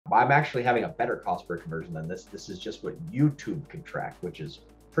I'm actually having a better cost per conversion than this. This is just what YouTube can track, which is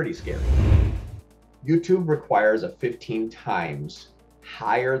pretty scary. YouTube requires a 15 times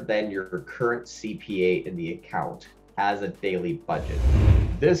higher than your current CPA in the account as a daily budget.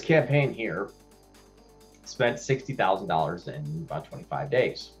 This campaign here spent $60,000 in about 25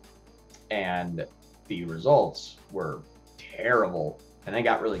 days. And the results were terrible, and they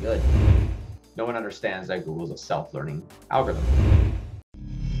got really good. No one understands that Google's a self-learning algorithm.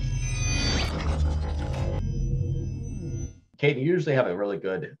 Kate, you usually have a really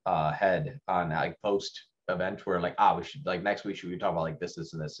good head on like post event where like, we should like next week should we talk about like this,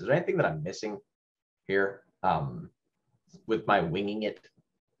 and this. Is there anything that I'm missing here with my winging it?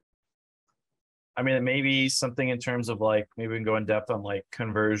 I mean, maybe something in terms of like, maybe we can go in depth on like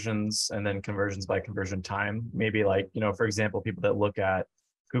conversions and then conversions by conversion time. Maybe like, for example, people that look at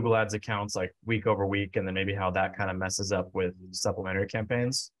Google Ads accounts like week over week, and then maybe how that kind of messes up with supplementary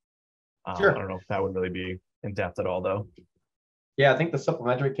campaigns. Sure. I don't know if that would really be in depth at all though. Yeah, I think the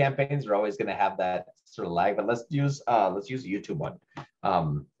supplementary campaigns are always going to have that sort of lag, but let's use a YouTube one.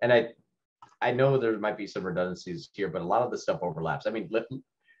 And I know there might be some redundancies here, but a lot of the stuff overlaps. I mean,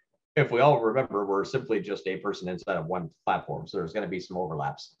 if we all remember, we're simply just a person inside of one platform, so there's going to be some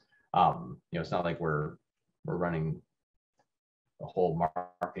overlaps. It's not like we're running a whole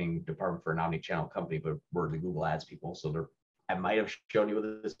marketing department for an omni-channel company, but we're the Google Ads people. So I might have shown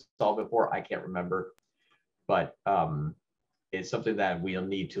you this all before. I can't remember, but it's something that we'll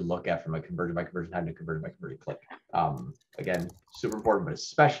need to look at from a conversion by conversion time to conversion by conversion click. Again, super important, but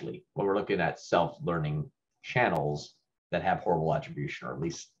especially when we're looking at self-learning channels that have horrible attribution, or at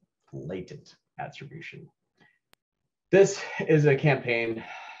least latent attribution. This is a campaign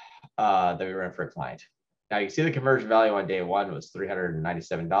that we ran for a client. Now you see the conversion value on day one was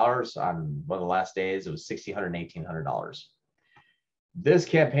 $397. On one of the last days, it was $1,600 and $1,800. This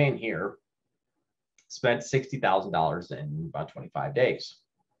campaign here spent $60,000 in about 25 days.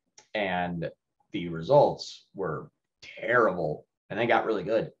 And the results were terrible, and they got really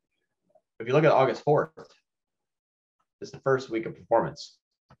good. If you look at August 4th, this is the first week of performance.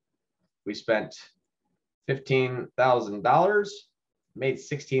 We spent $15,000, made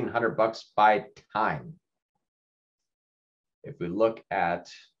 $1,600 by time. If we look at,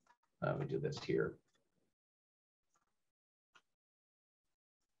 let me do this here.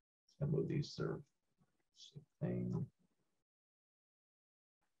 Let's move these through. Thing.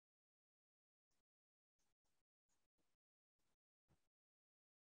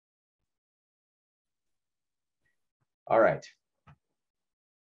 All right.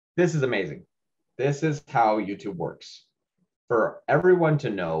 This is amazing. This is how YouTube works. For everyone to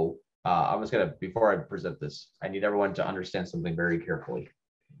know, I'm just gonna, before I present this, I need everyone to understand something very carefully.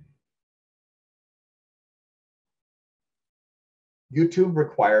 YouTube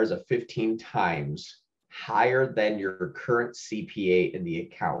requires a 15 times higher than your current CPA in the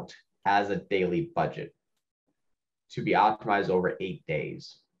account as a daily budget to be optimized over 8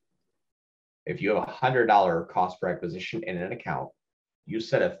 days. If you have a $100 cost per acquisition in an account, you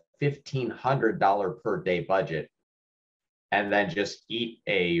set a $1,500 per day budget and then just eat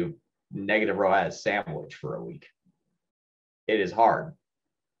a negative ROAS sandwich for a week. It is hard.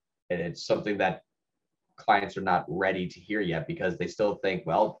 And it's something that clients are not ready to hear yet, because they still think,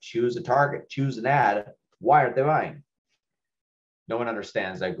 well, choose a target, choose an ad. Why aren't they buying? No one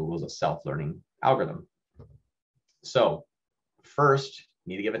understands that Google's a self-learning algorithm. So first, you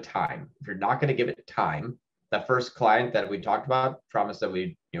need to give it time. If you're not going to give it time, that first client that we talked about promised that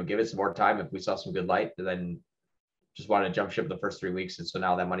we give it some more time if we saw some good light, and then just wanted to jump ship the first 3 weeks. And so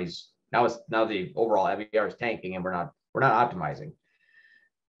now that money's now the overall MER is tanking, and we're not optimizing.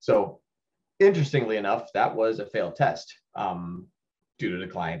 So interestingly enough, that was a failed test due to the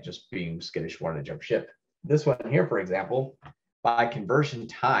client just being skittish, wanted to jump ship. This one here, for example, by conversion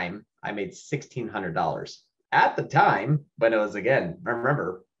time, I made $1,600 at the time, but it was, again,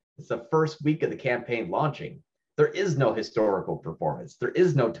 remember, it's the first week of the campaign launching. There is no historical performance. There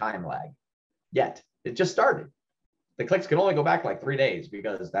is no time lag yet. It just started. The clicks can only go back like 3 days,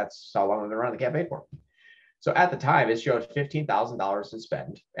 because that's how long they're running the campaign for. So at the time, it showed $15,000 in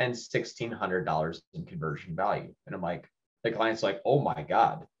spend and $1,600 in conversion value. And I'm like, the client's like, oh my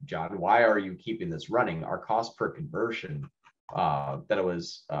God, John, why are you keeping this running? Our cost per conversion, cost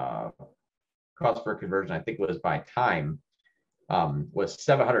per conversion, I think was by time, was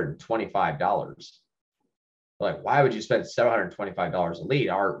 $725. Like, why would you spend $725 a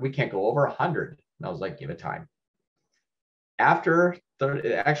lead? We can't go over 100. And I was like, give it time.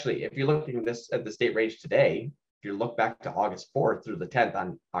 Actually, if you're looking at this date range today, if you look back to August 4th through the 10th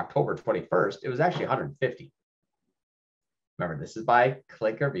on October 21st, it was actually 150. Remember, this is by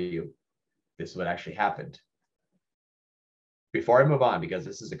click or view. This is what actually happened. Before I move on, because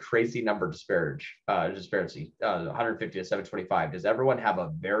this is a crazy number disparity, 150 to 725, does everyone have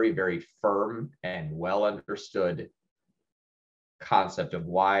a very, very firm and well understood concept of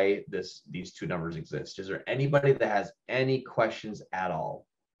why these two numbers exist? Is there anybody that has any questions at all?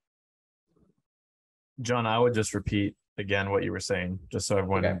 John, I would just repeat again what you were saying, just so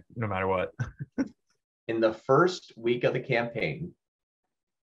everyone, Okay. no matter what. In the first week of the campaign,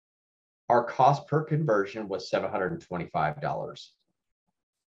 our cost per conversion was $725.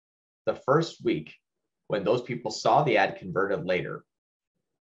 The first week, when those people saw the ad converted later,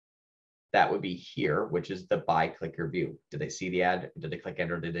 that would be here, which is the buy, click, or view. Did they see the ad? Did they click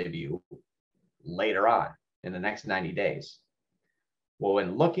enter? Did they view? Later on, in the next 90 days. Well,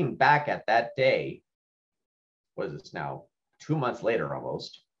 when looking back at that day, what is this now? 2 months later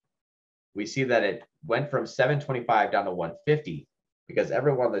almost, we see that it went from 725 down to 150 because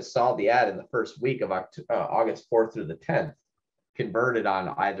everyone that saw the ad in the first week of August 4th through the 10th converted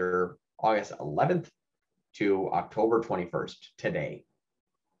on either August 11th to October 21st, today.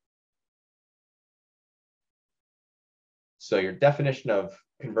 So your definition of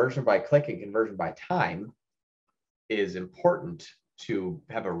conversion by click and conversion by time is important to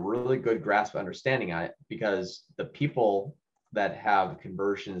have a really good grasp of understanding on it, because the people that have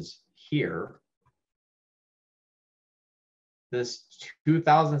conversions here, this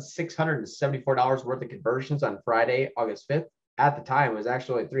 $2,674 worth of conversions on Friday, August 5th, at the time was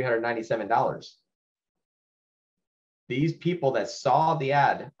actually $397. These people that saw the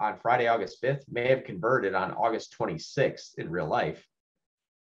ad on Friday, August 5th may have converted on August 26th in real life.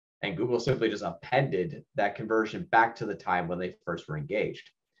 And Google simply just appended that conversion back to the time when they first were engaged.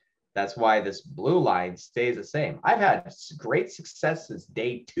 That's why this blue line stays the same. I've had great success since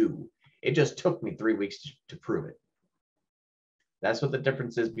day 2. It just took me 3 weeks to prove it. That's what the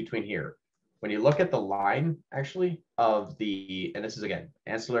difference is between here. When you look at the line, actually, of the, and this is again,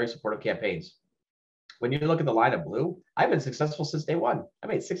 ancillary supportive campaigns. When you look at the line of blue, I've been successful since day 1. I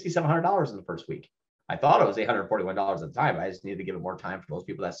made $6,700 in the first week. I thought it was $841 at the time. I just needed to give it more time for those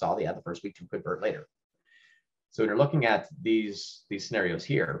people that saw the ad the first week to convert later. So when you're looking at these scenarios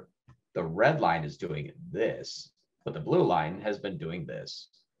here, the red line is doing this, but the blue line has been doing this.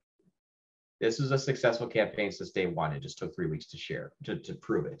 This is a successful campaign since day 1. It just took 3 weeks to share, to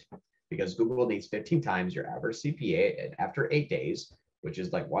prove it, because Google needs 15 times your average CPA, and after 8 days, which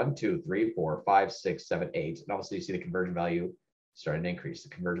is like 1, 2, 3, 4, 5, 6, 7, 8. And obviously you see the conversion value starting to increase. The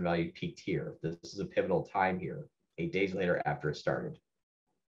conversion value peaked here. This is a pivotal time here, 8 days later after it started.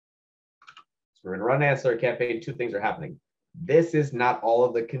 So we're gonna run an ancillary campaign. 2 things are happening. This is not all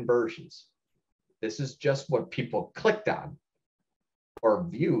of the conversions. This is just what people clicked on or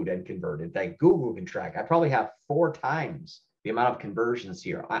viewed and converted that Google can track. I probably have 4 times the amount of conversions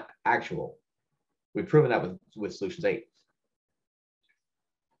here, actual. We've proven that with Solutions 8.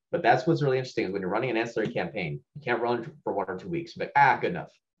 But that's what's really interesting is when you're running an ancillary campaign, you can't run for 1 or 2 weeks. But good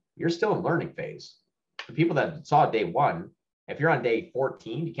enough. You're still in learning phase. The people that saw day 1, if you're on day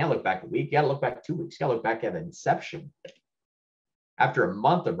 14, you can't look back a week. You got to look back 2 weeks. You got to look back at inception. After a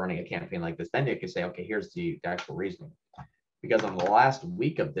month of running a campaign like this, then you can say, okay, here's the actual reasoning. Because on the last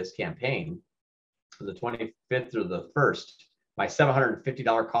week of this campaign, the 25th through the 1st, my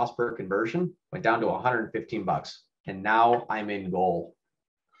 $750 cost per conversion went down to $115. And now I'm in goal.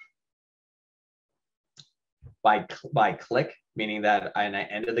 By click, meaning that I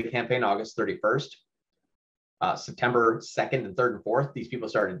ended the campaign August 31st. September 2nd and 3rd and 4th, these people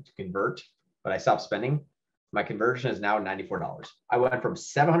started to convert, but I stopped spending. My conversion is now $94. I went from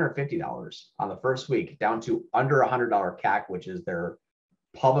 $750 on the first week down to under $100 CAC, which is their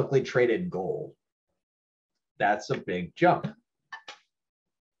publicly traded goal. That's a big jump.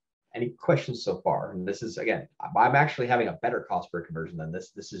 Any questions so far? And this is, again, I'm actually having a better cost per conversion than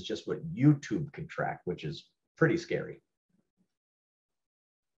this. This is just what YouTube can track, which is pretty scary.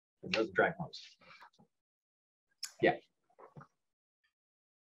 It doesn't track most. Yeah.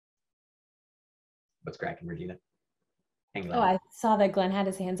 What's cracking, Regina? Oh, I saw that Glenn had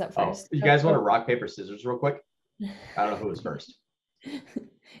his hands up first. You guys want to rock, paper, scissors real quick? I don't know who was first. It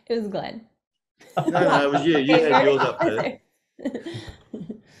was Glenn. No, it was you. You had yours up there.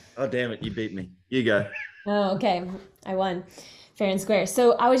 Oh, damn it. You beat me. You go. Oh, okay. I won. Fair and square.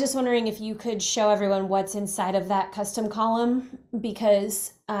 So I was just wondering if you could show everyone what's inside of that custom column,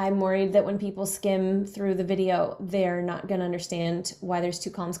 because I'm worried that when people skim through the video, they're not going to understand why there's 2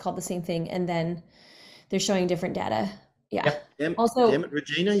 columns called the same thing, and then they're showing different data. Yeah. Yep. Also, damn it,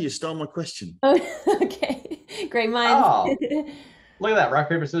 Regina, you stole my question. Oh, okay. Great minds. Oh. Look at that. Rock,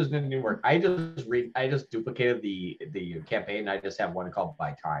 paper, scissors didn't even work. I just duplicated the campaign. I just have one called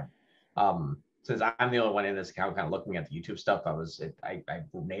by time. Since I'm the only one in this account kind of looking at the YouTube stuff, I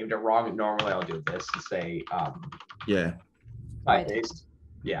named it wrong. Normally I'll do this and say yeah, by taste.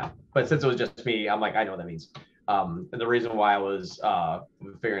 Yeah. But since it was just me, I'm like, I know what that means. And the reason why I was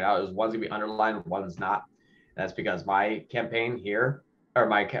figuring out is one's gonna be underlined, one's not. And that's because my campaign here, or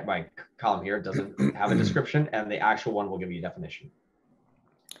my column here, doesn't have a description, and the actual one will give you a definition.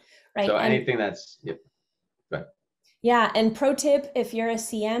 Right. So anything that's, yep. Go ahead. Yeah. And pro tip, if you're a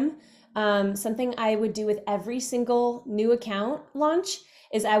CM, something I would do with every single new account launch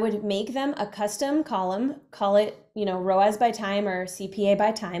is I would make them a custom column, call it, ROAS by time or CPA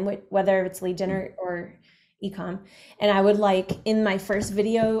by time, whether it's lead gen or ecom. And I would in my first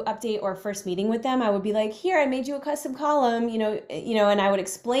video update or first meeting with them, I would be like, here, I made you a custom column, and I would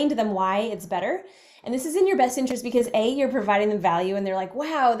explain to them why it's better. And this is in your best interest because you're providing them value and they're like,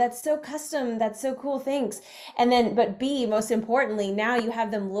 wow, that's so custom. That's so cool. Thanks. And then, but B, most importantly, now you have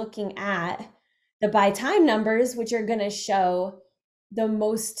them looking at the by time numbers, which are going to show the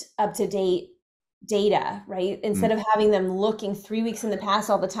most up-to-date data, right? Instead of having them looking 3 weeks in the past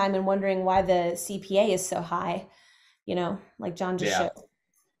all the time and wondering why the CPA is so high, like John just showed.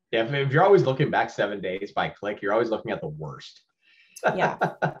 Yeah, if you're always looking back 7 days by click, you're always looking at the worst. Yeah.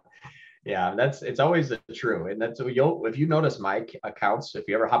 Yeah, it's always true. And that's if you notice my accounts, if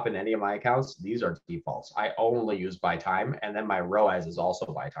you ever hop in any of my accounts, these are defaults. I only use by time, and then my ROAS is also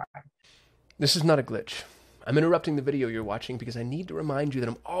by time. This is not a glitch. I'm interrupting the video you're watching because I need to remind you that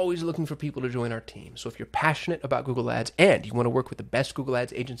I'm always looking for people to join our team. So if you're passionate about Google Ads and you want to work with the best Google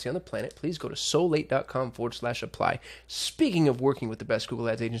Ads agency on the planet, please go to solate.com/apply. Speaking of working with the best Google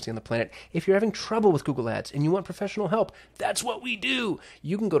Ads agency on the planet, if you're having trouble with Google Ads and you want professional help, that's what we do.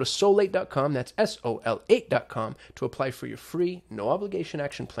 You can go to solate.com, that's SOL8.com, to apply for your free, no obligation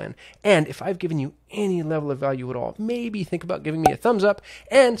action plan. And if I've given you any level of value at all, maybe think about giving me a thumbs up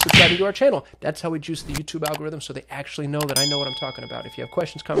and subscribing to our channel. That's how we juice the YouTube algorithm so they actually know that I know what I'm talking about. If you have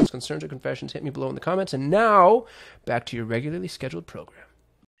questions, comments, concerns, or confessions, hit me below in the comments. And now, back to your regularly scheduled program.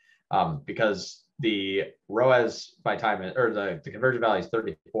 Because the ROAS by time, or the conversion value is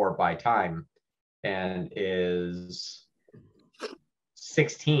 34 by time and is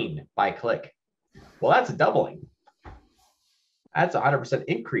 16 by click. Well, that's a doubling. That's 100%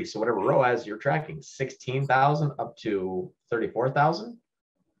 increase. So whatever ROAS you're tracking, 16,000 up to 34,000.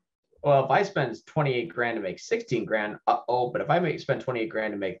 Well, if I spend 28 grand to make 16 grand, but if I spend 28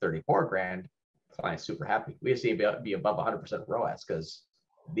 grand to make 34 grand, client's super happy. We see be above 100% ROAS because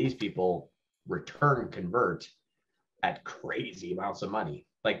these people convert at crazy amounts of money.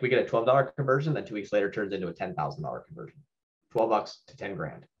 Like we get a $12 conversion, then 2 weeks later turns into a $10,000 conversion. $12 to 10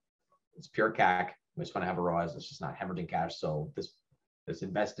 grand. It's pure CAC. We just want to have a ROAS. It's just not hemorrhaging cash. So this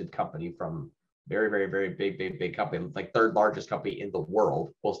invested company from very, very, very big company, like third largest company in the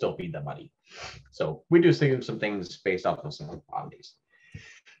world, will still feed them money. So we do see some things based off of some commodities.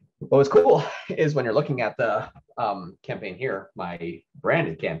 But what's cool is when you're looking at the campaign here, my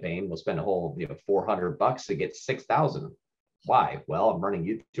branded campaign will spend a whole $400 to get 6,000. Why? Well, I'm running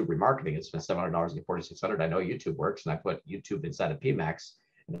YouTube remarketing. It's spent $700 to get 4,600. I know YouTube works, and I put YouTube inside of PMax,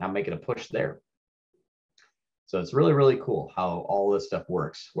 and I'm making a push there. So it's really, really cool how all this stuff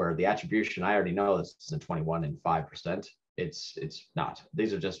works, where the attribution, I already know this is a 21 and 5%. It's not.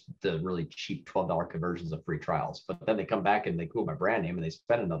 These are just the really cheap $12 conversions of free trials. But then they come back and they Google my brand name and they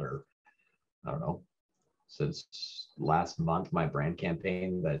spend another, I don't know, since last month, my brand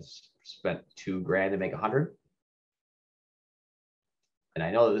campaign that's spent $2 grand to make 100. And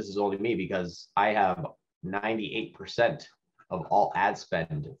I know that this is only me because I have 98% of all ad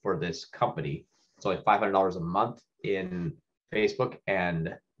spend for this company. It's only $500 a month in Facebook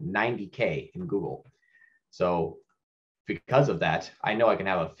and $90K in Google. So because of that, I know I can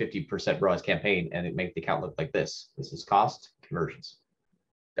have a 50% ROAS campaign and it make the account look like this. This is cost conversions.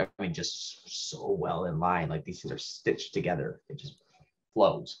 I mean, just so well in line. Like these things are stitched together. It just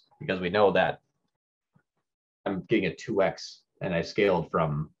flows because we know that I'm getting a 2x and I scaled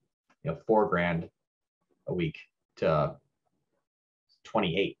from $4 grand a week to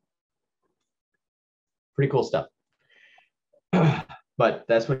 28. Pretty cool stuff. But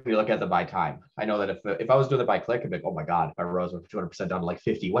that's when you look at the by time. I know that if I was doing it by click, I'd be like, oh my God, if I rose with 200% down to like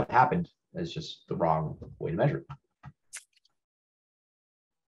 50, what happened? It's just the wrong way to measure it.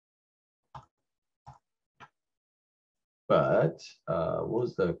 But what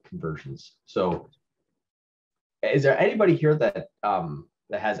was the conversions? So is there anybody here that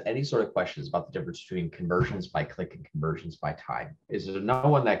that has any sort of questions about the difference between conversions by click and conversions by time? Is there no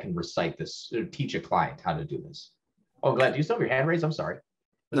one that can recite this, or teach a client how to do this? Oh, Glenn, do you still have your hand raised? I'm sorry.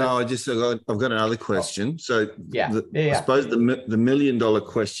 No, I've got another question. So Yeah. I suppose the $1 million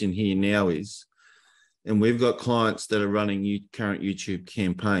question here now is, and we've got clients that are running current YouTube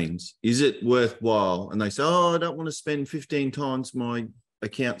campaigns. Is it worthwhile? And they say, oh, I don't want to spend 15 times my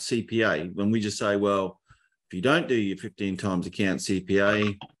account CPA. When we just say, well, if you don't do your 15 times account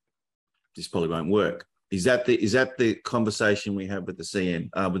CPA, this probably won't work. Is that the conversation we have with the CM,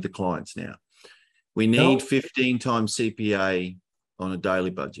 with the clients now? We need 15 times CPA on a daily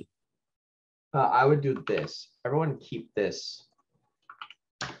budget. I would do this. Everyone keep this.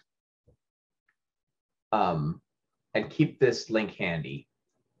 And keep this link handy,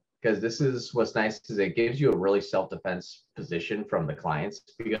 because this is what's nice, is it gives you a really self-defense position from the clients,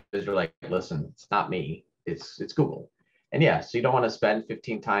 because you're like, listen, it's not me, it's Google. And yeah, so you don't want to spend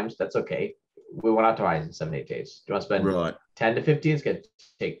 15 times, that's okay. We want to optimize in 7 to 8 days. Do you want to spend 10 to 15? It's going to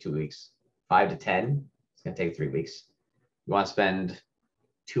take 2 weeks. 5 to 10, it's going to take 3 weeks. You want to spend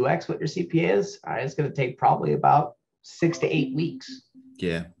 2x what your CPA is? All right, it's going to take probably about 6 to 8 weeks.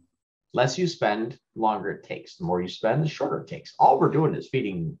 Yeah. Less you spend, longer it takes. The more you spend, the shorter it takes. All we're doing is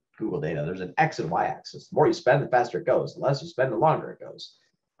feeding Google data. There's an X and Y axis. The more you spend, the faster it goes. The less you spend, the longer it goes.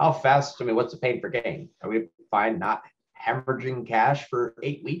 How fast, what's the pain for gain? Are we fine not hemorrhaging cash for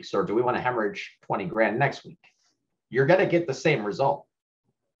 8 weeks, or do we want to hemorrhage 20 grand next week? You're going to get the same result.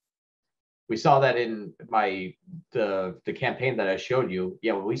 We saw that in the campaign that I showed you.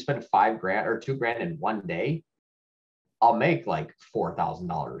 Yeah, when we spend 5 grand or 2 grand in one day, I'll make like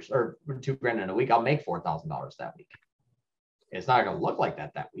 $4,000, or 2 grand in a week. I'll make $4,000 that week. It's not going to look like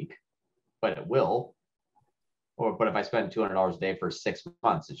that week, but it will. But if I spend $200 a day for 6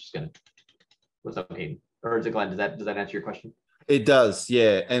 months, it's just going to, what's up, Hayden? Or is it Glenn? Does that answer your question? It does,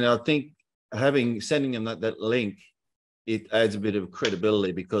 yeah. And I think sending them that link, it adds a bit of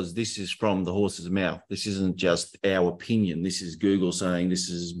credibility, because this is from the horse's mouth. This isn't just our opinion. This is Google saying this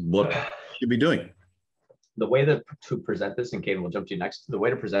is what you'll be doing. The way to present this, and Caden will jump to you next, the way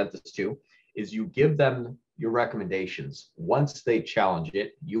to present this too is you give them your recommendations. Once they challenge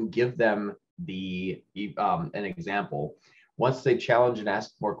it, you give them an example. Once they challenge and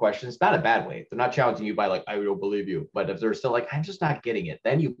ask more questions, not a bad way. They're not challenging you by like, I don't believe you. But if they're still like, I'm just not getting it,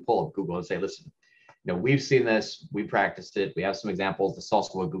 then you pull up Google and say, listen, we've seen this, we practiced it, we have some examples. This is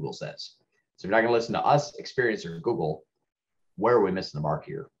also what Google says. So if you're not going to listen to us, experience, or Google, where are we missing the mark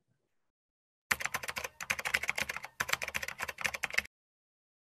here?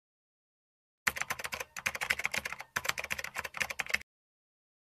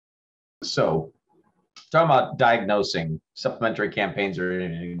 So talking about diagnosing supplementary campaigns or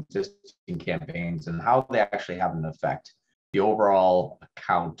existing campaigns and how they actually have an effect, the overall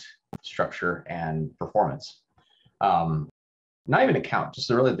account structure and performance. Not even account, just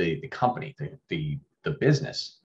really the company, the business.